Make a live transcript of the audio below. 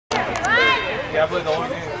Yeah, but the only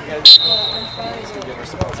thing you guys do is to get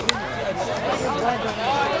responsible.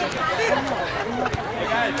 Hey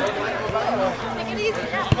guys, take it easy.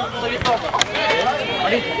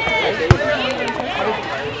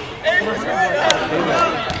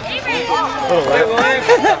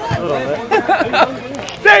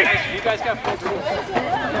 You guys got 4 rules.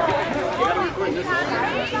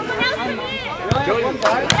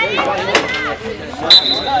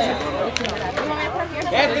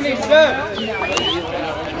 Anthony, sir.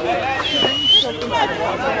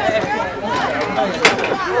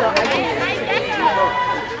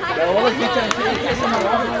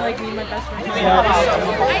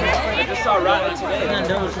 I just saw Rodney today.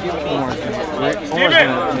 Steven,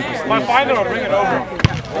 if I find it, I'll bring it over.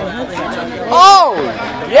 Oh,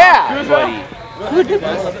 yeah, buddy. Good.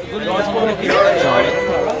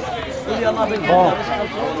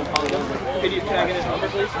 Can I get his number,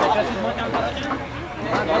 please?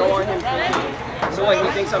 I don't want him to. So like he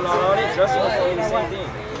thinks I'm not on it. Justin was saying the same thing.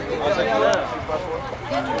 I was like, yeah.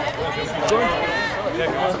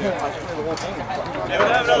 Hey, we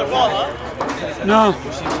have another ball, huh? No.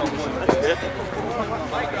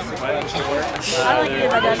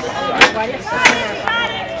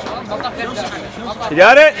 You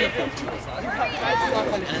got it?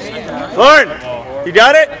 Lauren, you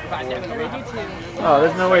got it? Oh,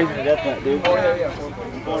 there's no way you can get that, dude.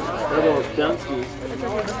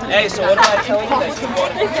 Hey, so what did I tell you that you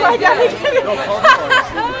wanted?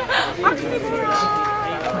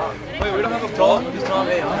 Wait, we don't have a ball? Just tell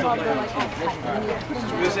me.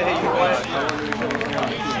 We say, hey, you want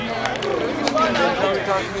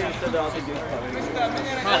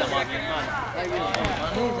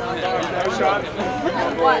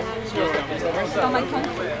What? On my phone?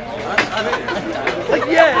 Like,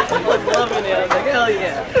 yeah! I was loving it. I was like, hell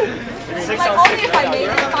yeah. Like, only if I made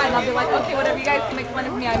it, fine. I'll be like, okay, whatever, you guys can make fun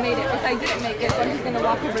of me, I made it. If I didn't make it, I'm just going to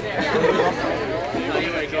walk over there.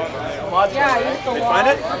 Yeah, I used to walk. Find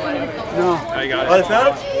it? No. I got it. Oh, they found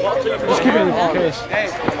it? Just keep it in the case. Hey,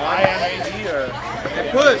 YMCA or... Hey,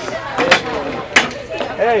 Puss!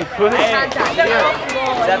 Hey, Puss! Hey, is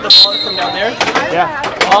that the ball from down there? Yeah.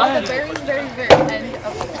 At the very, very, very end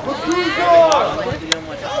of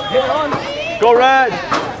Go Red!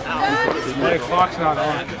 Hey, clock's not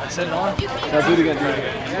on. I said it on. Now do it again, do it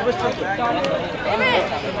again. Just check the cord.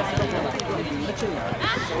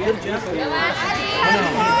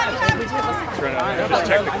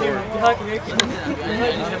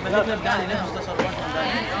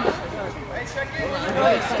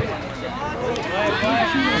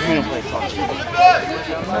 I'm gonna play clock. You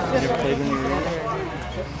ever played when you were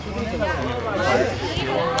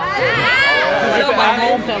My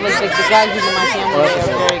hometown looks like the guys in my family are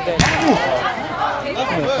very good. I'm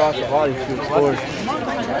gonna cross the body to the scores.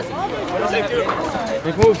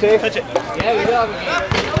 Big move, safe. Touch it. Yeah, we go.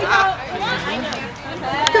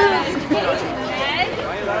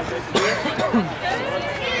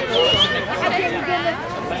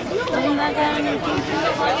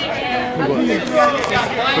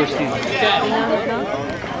 First team.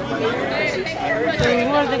 So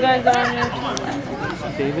who are the guys that are on your team?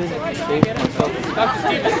 David, myself.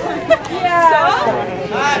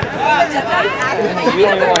 We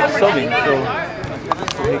only want subbing, so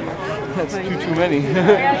that's too many.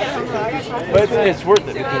 But it's worth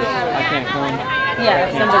it because I can't come.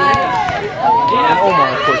 Yeah, somebody. And Omar,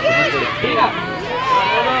 of course, but he's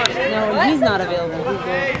No, he's not available.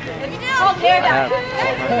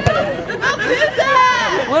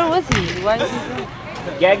 Where was he? Why is he there?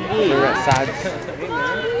 Gaggy. We're at Sad's.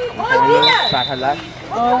 Sad her left.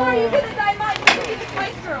 Oh, you get the diamond. You get the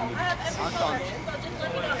spice girl.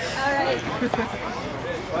 All right.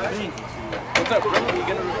 What's up, bro? You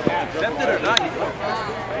gonna accept it or not?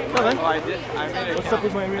 No, man. Oh, I did. I made it. What's up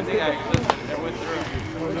with my real thing? I went through.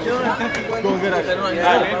 It's going good. I made it.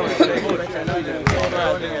 I know you did. I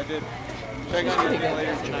think I did. Check out your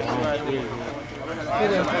later tonight.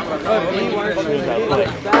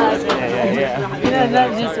 Yeah, not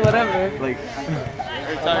just whatever. Like,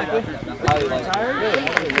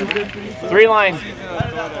 3 line.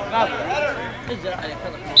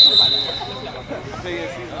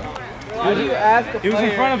 He was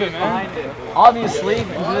in front of it, man. Obviously, he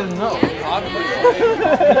didn't know.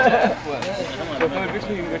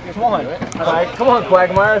 Come on. Like, come on,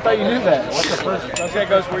 Quagmire. I thought you knew that. What's the first? Okay,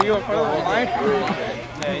 goes, were you in front of the line?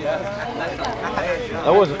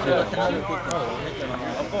 That wasn't good.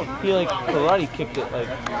 He like karate kicked it like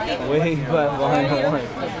way behind the line.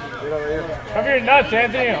 Cover your nuts,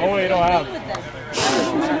 Anthony. Oh, you don't have.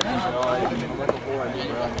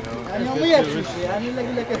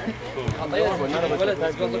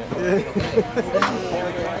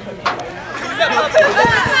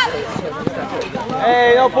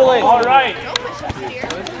 Hey, no pulling. All right.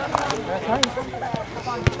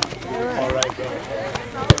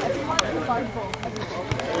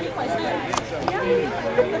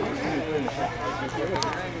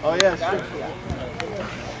 Oh, yeah, sure.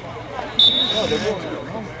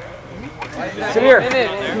 Sit here.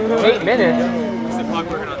 8 minutes.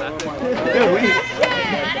 Dude, we...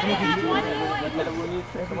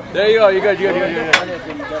 There you go, you're good, you're good.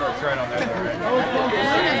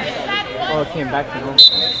 Oh, it came back to home.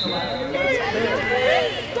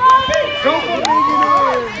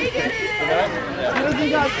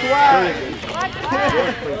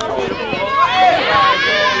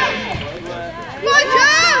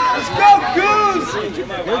 Let's go, Goose!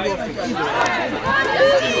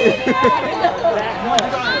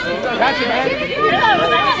 Catch it, man.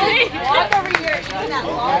 Walk over here eating that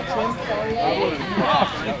long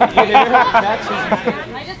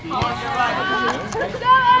I just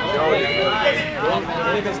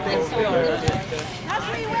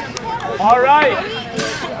All right.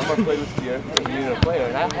 I'm gonna play with you. You need a player.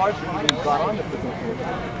 That hard for you to get on the football.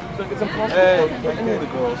 So it's impossible. Hey, any of the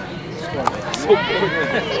girls. So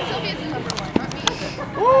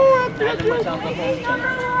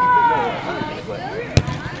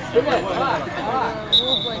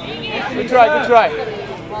Good try, good try.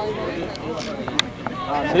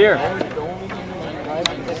 Sit here.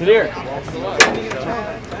 Sit here.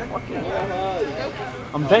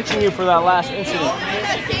 I'm benching you for that last incident.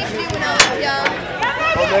 That saved me when I was young.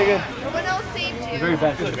 Oh, Megan. When else saved you? Very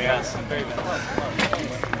bad. Very bad.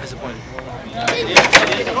 Disappointed.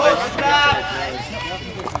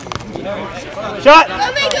 Shot! Go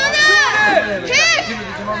Meguna! Kick!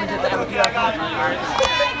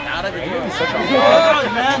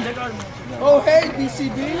 Oh, hey,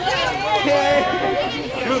 BCB. Hey.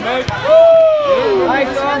 Shoot, Meg.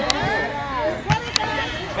 Nice, son.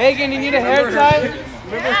 Megan, you need a hair tie?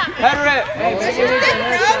 Header it. Hey, Megan needs a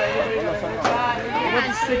hair tie.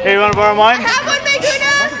 Hey, you want to borrow mine? Have one, Meguna!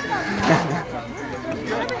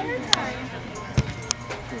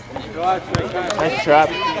 Nice trap.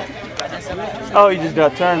 Oh, you just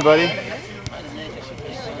got turned, buddy.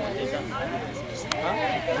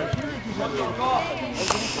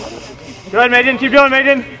 Go ahead, Maiden. Keep going,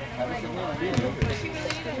 Maiden.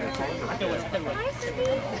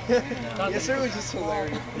 Yes, sir, it was just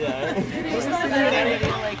hilarious.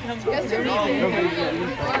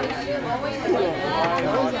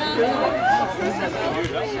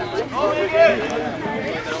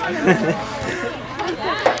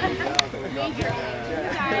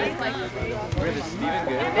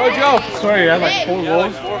 Go, Joe. Sorry, I had like 4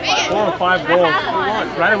 goals. 4 or 5 goals.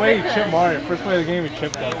 Right away, he chipped Mario. First play of the game, he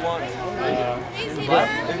chipped him.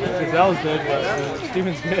 Giselle's good, but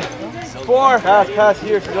Steven's good. 4. Pass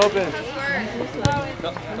here, she's open.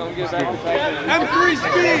 Don't get back. M3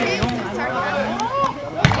 speed!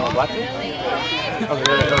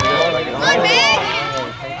 Hi, Meg!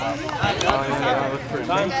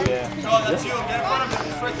 That's you. Get in front of it.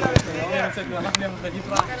 It's right there.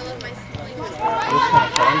 Gotta love my sleep.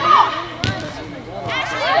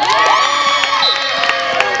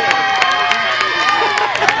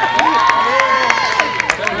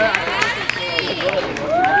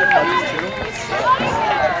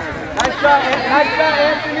 Nice shot,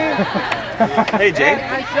 Anthony. Hey, Jay.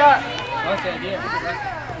 Nice shot.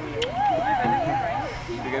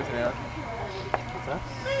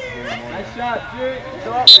 Nice shot, Jay. Go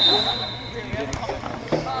up.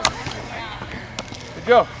 Good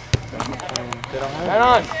go. Right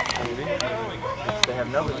on. They have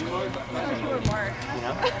nobody.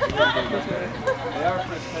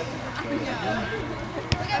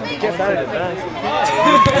 Get out of the bench.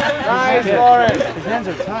 Nice, Lauren. His hands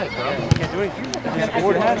are tied, bro. He can't do anything. He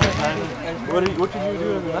scored half the time. What did you do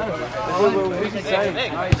as a manager? We decided.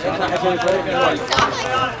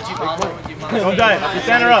 Don't die. You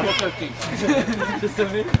stand her up.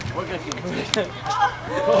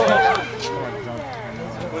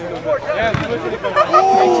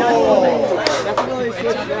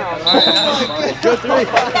 Good 3.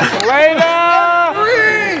 Later!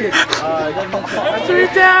 3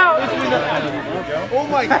 down! Oh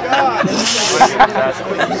my God!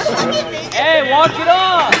 Hey, walk it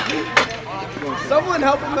off! Someone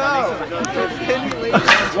help him out!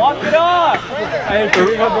 Walk it off! I have to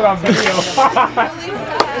remember on video.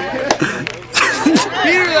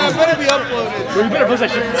 Peter, that better be uploaded. You better post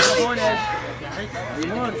that shit.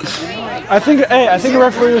 I think a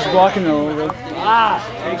referee was blocking it a little bit.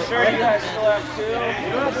 Make sure you guys still have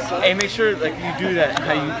 2. Hey, make sure like you do that.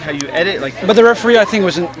 How you edit like. But the referee, I think,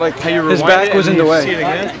 wasn't like How you his rewind back it was and in the you way. see it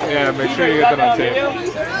again? Yeah, make sure you get that on tape.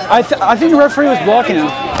 I think the referee was blocking him.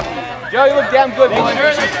 Joe, you look damn good, boy.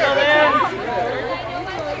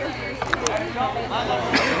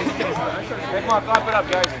 Come on, clap it up,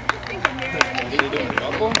 guys.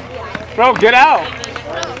 Bro, get out.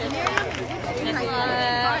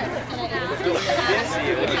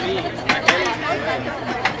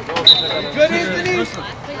 Good, Anthony.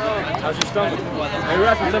 How's your stomach? Hey,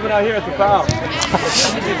 ref, there's something out here at the foul.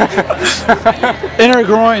 Inner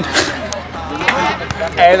groin.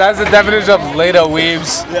 Hey, that's the definition of Leda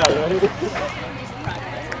weebs.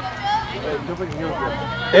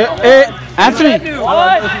 Hey, Anthony.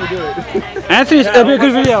 What? Anthony, it'll be a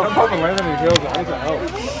good video. I'm probably landing in heels. I need some help.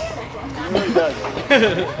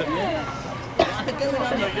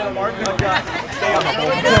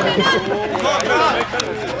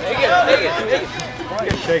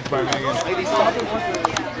 Get shaked by Megan.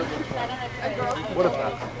 What is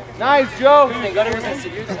that? Nice, Joe. Never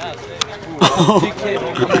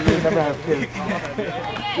have kids.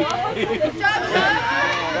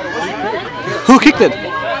 Who kicked it?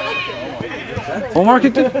 Omar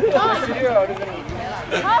kicked it?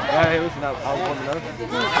 Yeah, hey, listen up. I'll warm it up.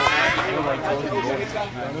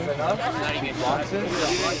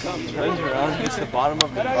 Turns around, hits the bottom of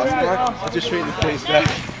the bus mark. I'll just straight in the face back.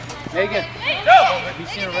 Megan. You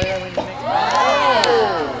seen her right there when you make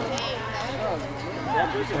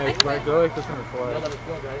Hey, can I go like this one before?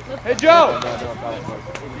 Hey, Joe!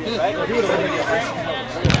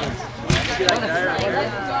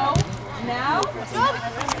 Now?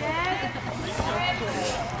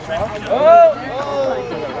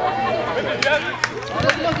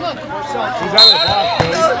 He's out of the box.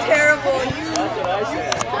 So terrible.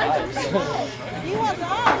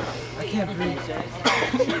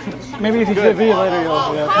 Maybe if you see the video later, you'll.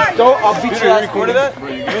 So, I'll beat you. You recorded that? Bro,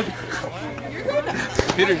 you good?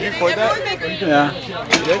 Peter, did you record that? Yeah.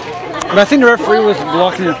 But I think the referee was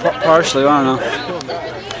blocking it partially. I don't know.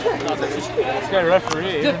 This guy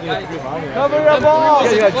referee. Cover the ball!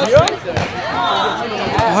 Yeah, you got Gio?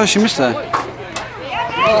 Oh, she missed that.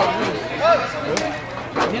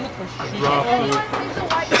 Rough, dude.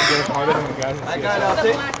 Goes harder than the guys. I got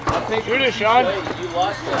it. I'll take Shoot it, Sean. You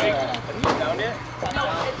lost the Have you found it?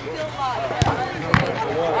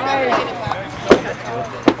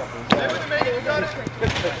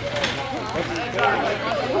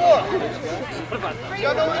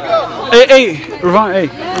 Hey, Ravon, hey.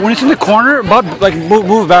 When it's in the corner, Bob, like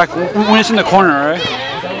move back. When it's in the corner, alright?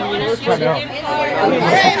 Alright,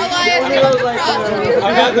 Elias, get on the cross. I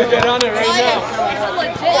got to get on it right now.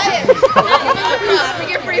 Elias, we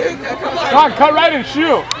get free hookah. Come on. Sean, cut right and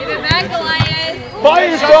shoot. Give it back, Elias.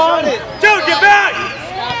 Fire, Sean! Dude, get back!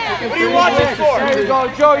 What are you watching for? There you go,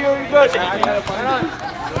 Joe, you're good.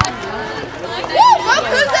 Woo, look,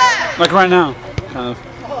 who's that? Like right now, kind of.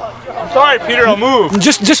 I'm sorry, Peter, I'll move.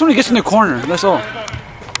 Just when it gets in the corner, that's all.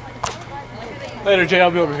 Later, Jay,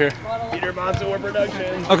 I'll be over here. Peter Monsoor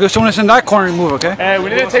Productions. Okay, so when it's in that corner, you move, okay? Hey, we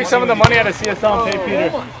need to take some of the money out of CSL and pay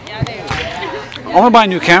Peter. I want to buy a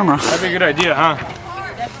new camera. That'd be a good idea, huh?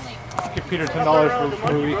 Give Peter $10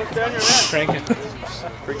 for a week. Cranking.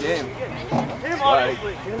 For game.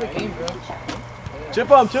 Chip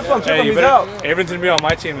him, Hey, he's out. Avron's gonna be on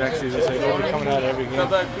my team next season, so he'll be coming out every game.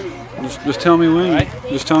 Just tell me when. Right.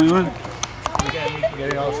 Just tell me when.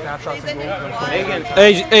 Getting all the snapshots and goals.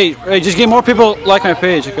 Hey, just get more people like my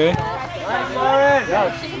page, okay?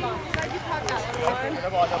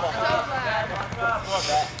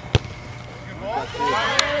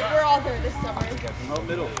 We're all here this summer.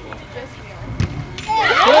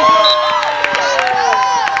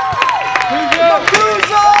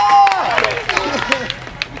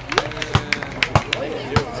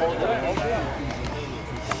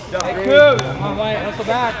 Hustle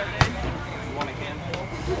back.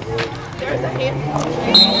 There's a handful.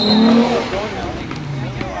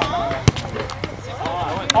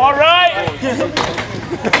 All right.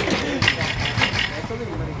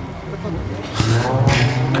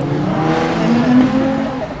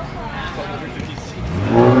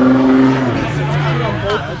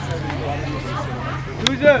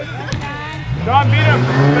 Who's it? John, beat him.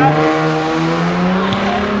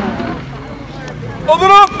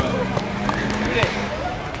 Open up!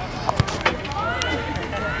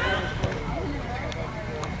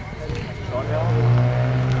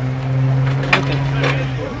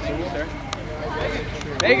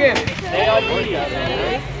 Megan! Stay on D.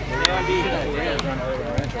 Stay on D.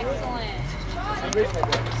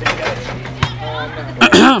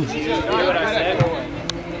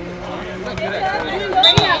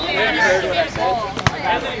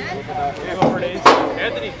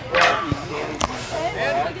 Anthony. Anthony.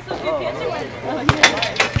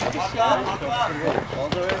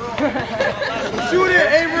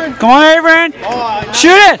 Come on, Avery.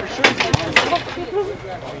 Shoot it.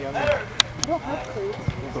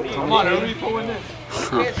 Come on, everybody pulling this.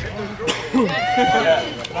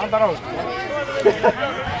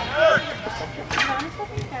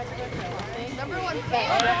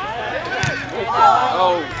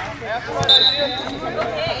 Oh.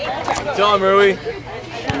 Tell him, Rui.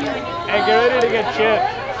 Hey, get ready to get chipped.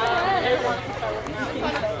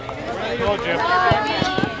 Go, Jim.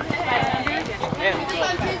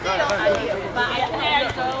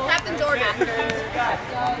 Captain's order.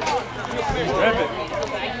 Rip it.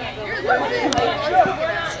 You're losing.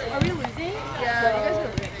 Are we losing? Yeah, you guys are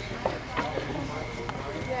losing.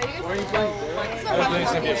 Yeah, you guys are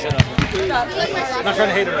losing. I'm not trying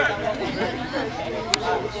to hate him.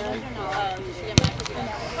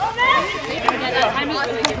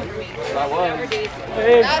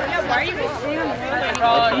 Hey. Why are you staying on the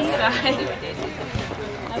wrong side?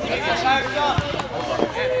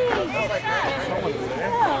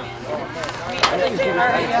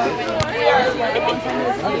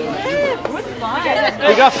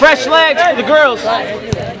 We got fresh legs for the girls.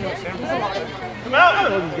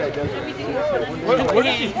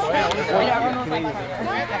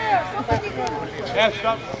 Yeah,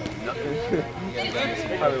 stop.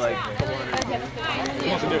 Probably like a couple hundred. What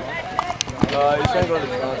wants to do? He's trying to go to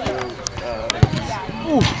the Toronto.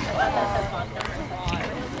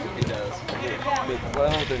 He does. Well, I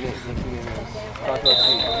don't know what their name is.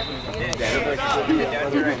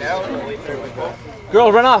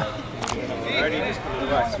 Girl, run off.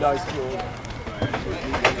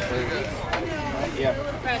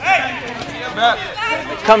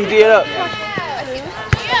 Come get up.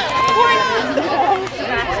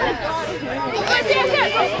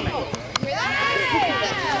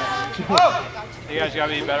 You guys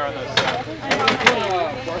gotta be better on those.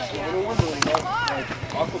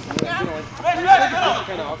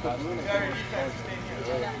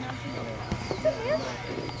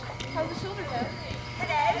 How's the shoulder go?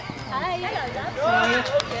 Hi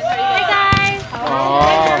guys.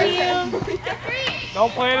 How are you?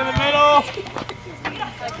 Don't play it in the middle.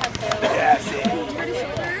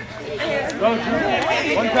 Go,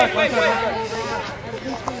 one touch, one touch.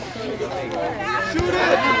 Shoot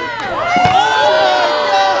it!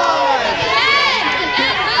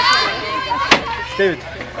 David.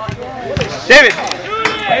 David!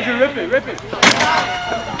 Andrew, rip it, rip it.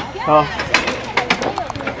 Oh.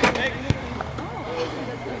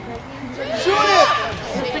 Shoot it!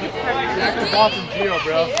 Boston Geo,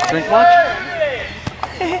 bro. Drink much?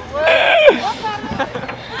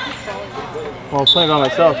 Well, I'm playing by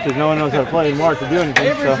myself because no one knows how to play anymore to do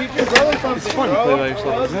anything. So it's fun to play by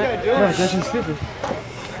yourself, isn't it? No, it's actually stupid.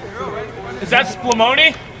 Is that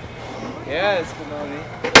Splamoni? Yeah, it's Splamoni.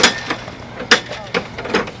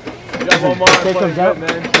 Kid comes out,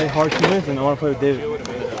 play hard 2 minutes, and I want to play with David.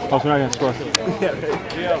 Also, we're not going to score.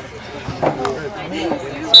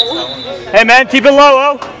 Hey, man, keep it low,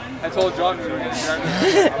 oh! I told John we were going to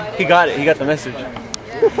He got it. He got the message.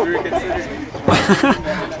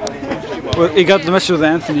 Well, he got the message with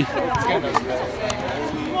Anthony.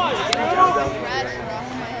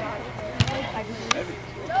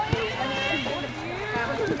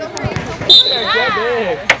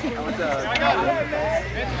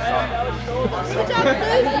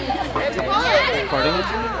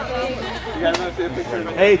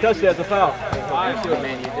 Hey, touch that, that's a foul.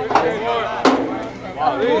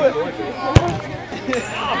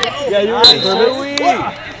 Yeah, you were perfect.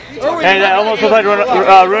 Hey, that almost looked like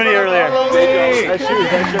Rooney earlier. Nice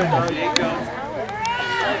shoot, nice shoot.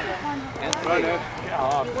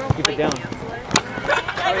 Keep it down.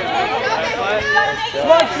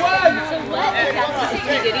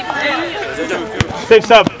 Safe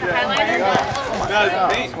sub.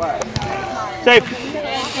 Safe.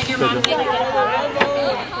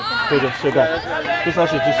 Straight back. This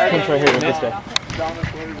actually just pinch right here with this guy.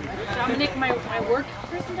 Dominic, my work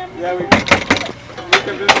person down here? Yeah, we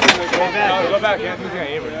go back.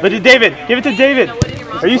 Look at David. Give it to David.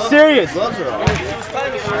 Are you serious?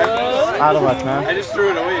 Out of luck, man. I just threw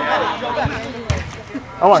it away.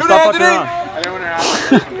 I want to stop fucking around. I didn't want to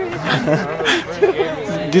ask.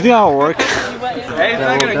 Do you think that'll work? Hey, it's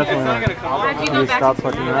not gonna come out. Can you stop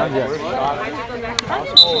fucking around? Yes.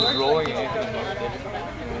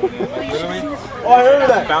 Oh, I remember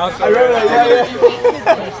that. I remember that.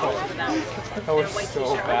 That was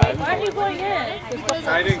so bad. Why are you going in?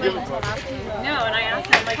 I didn't give a fuck. No, and I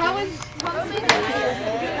asked him, like, how is...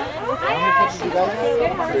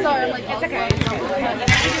 Sorry, I'm like, it's okay.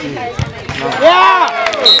 Yeah!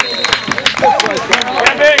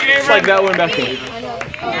 It's like that one back in.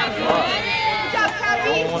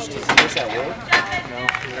 Almost to see this at work? No.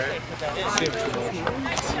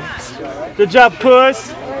 Good job,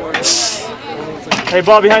 puss. Hey,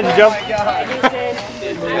 ball behind you, Joe. Hey,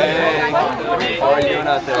 how are you doing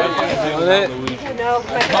out there? Doing it?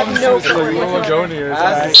 No Joe in here.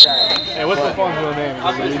 Hey, what's the phone's real name?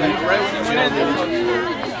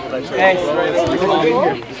 Hey,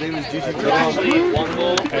 his name is Juicy Joe. I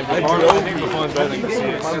think the phone's better than you see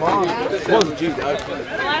it. My mom. What's Juicy?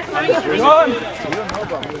 One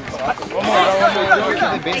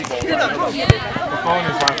The phone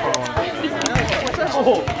is my phone.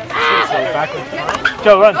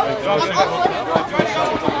 Joe, run.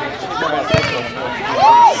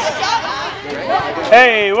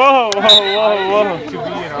 Hey, whoa, whoa, whoa, whoa.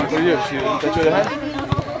 What are you shooting? Touch with the head?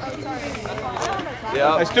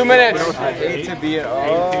 Yeah. It's 2 minutes. I hate to be an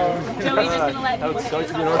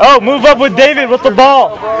Oh, move up with David with the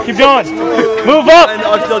ball. Keep going. Move up. And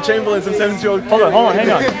Oxdale Chamberlain, some 7-year-old. Hold on, hang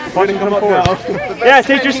on. Come forward. Yeah,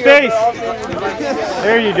 take your space.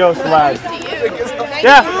 There you go, lad.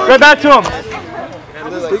 Yeah, right back to him.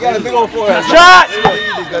 We got a big old forehead. Shot!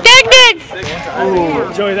 Ding ding!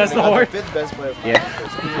 Ooh, Joey, that's the horn. Yeah.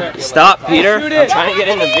 Stop, Peter. I'm trying to get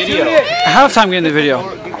in the video. Halftime get in the video.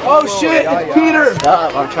 Oh shit, it's Peter!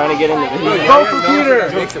 Stop, I'm trying to get in the video. Go for Peter!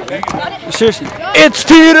 Seriously. It's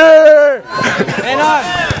Peter! Hang on!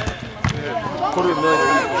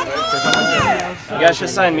 You guys should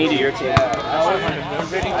sign me to your team.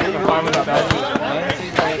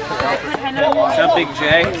 What's up, Big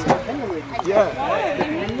J?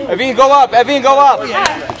 Evan, go up! Evan, go up! Good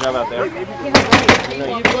job out there.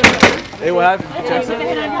 Hey, what happened? You text him?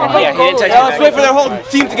 Yeah, he didn't text me Let's wait for their whole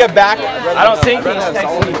team to get back. I don't think he's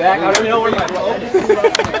texting me back. I don't even know where my phone is.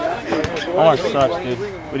 Omar sucks, dude.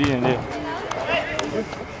 What are you gonna do?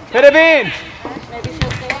 Hit it in!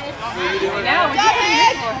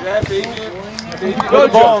 Go,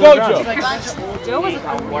 Joe! Go, Joe!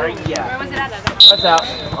 Where was it at? That's out.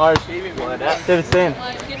 Ours. David, stay in.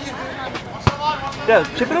 Yeah,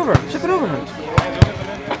 chip it over. Chip it over him.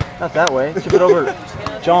 Not that way. Chip it over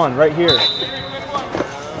John, right here.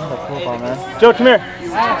 Oh, cool ball, man. Joe, come here.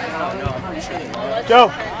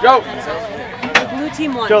 Joe. Go! The blue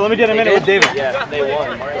team won. Joe, let me get a minute with David. Yeah, they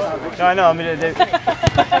won. No, I know. Let me get David.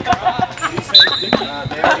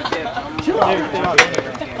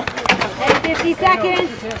 Hey, 50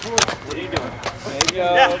 seconds. What are you doing?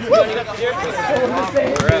 Yeah.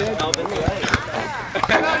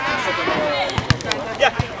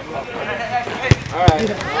 Alright.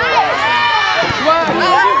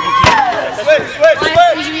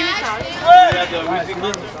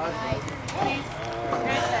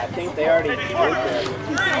 I think they already moved there.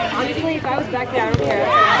 Honestly, if I was back there, I don't care.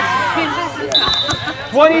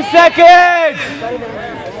 20 seconds!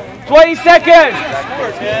 20 seconds!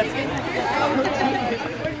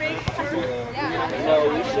 No,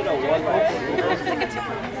 we should have won last year.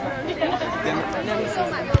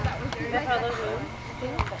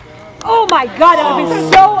 Oh my god, that would have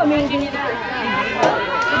been so amazing.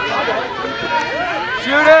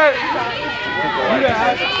 Shoot it! How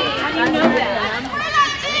do you know that?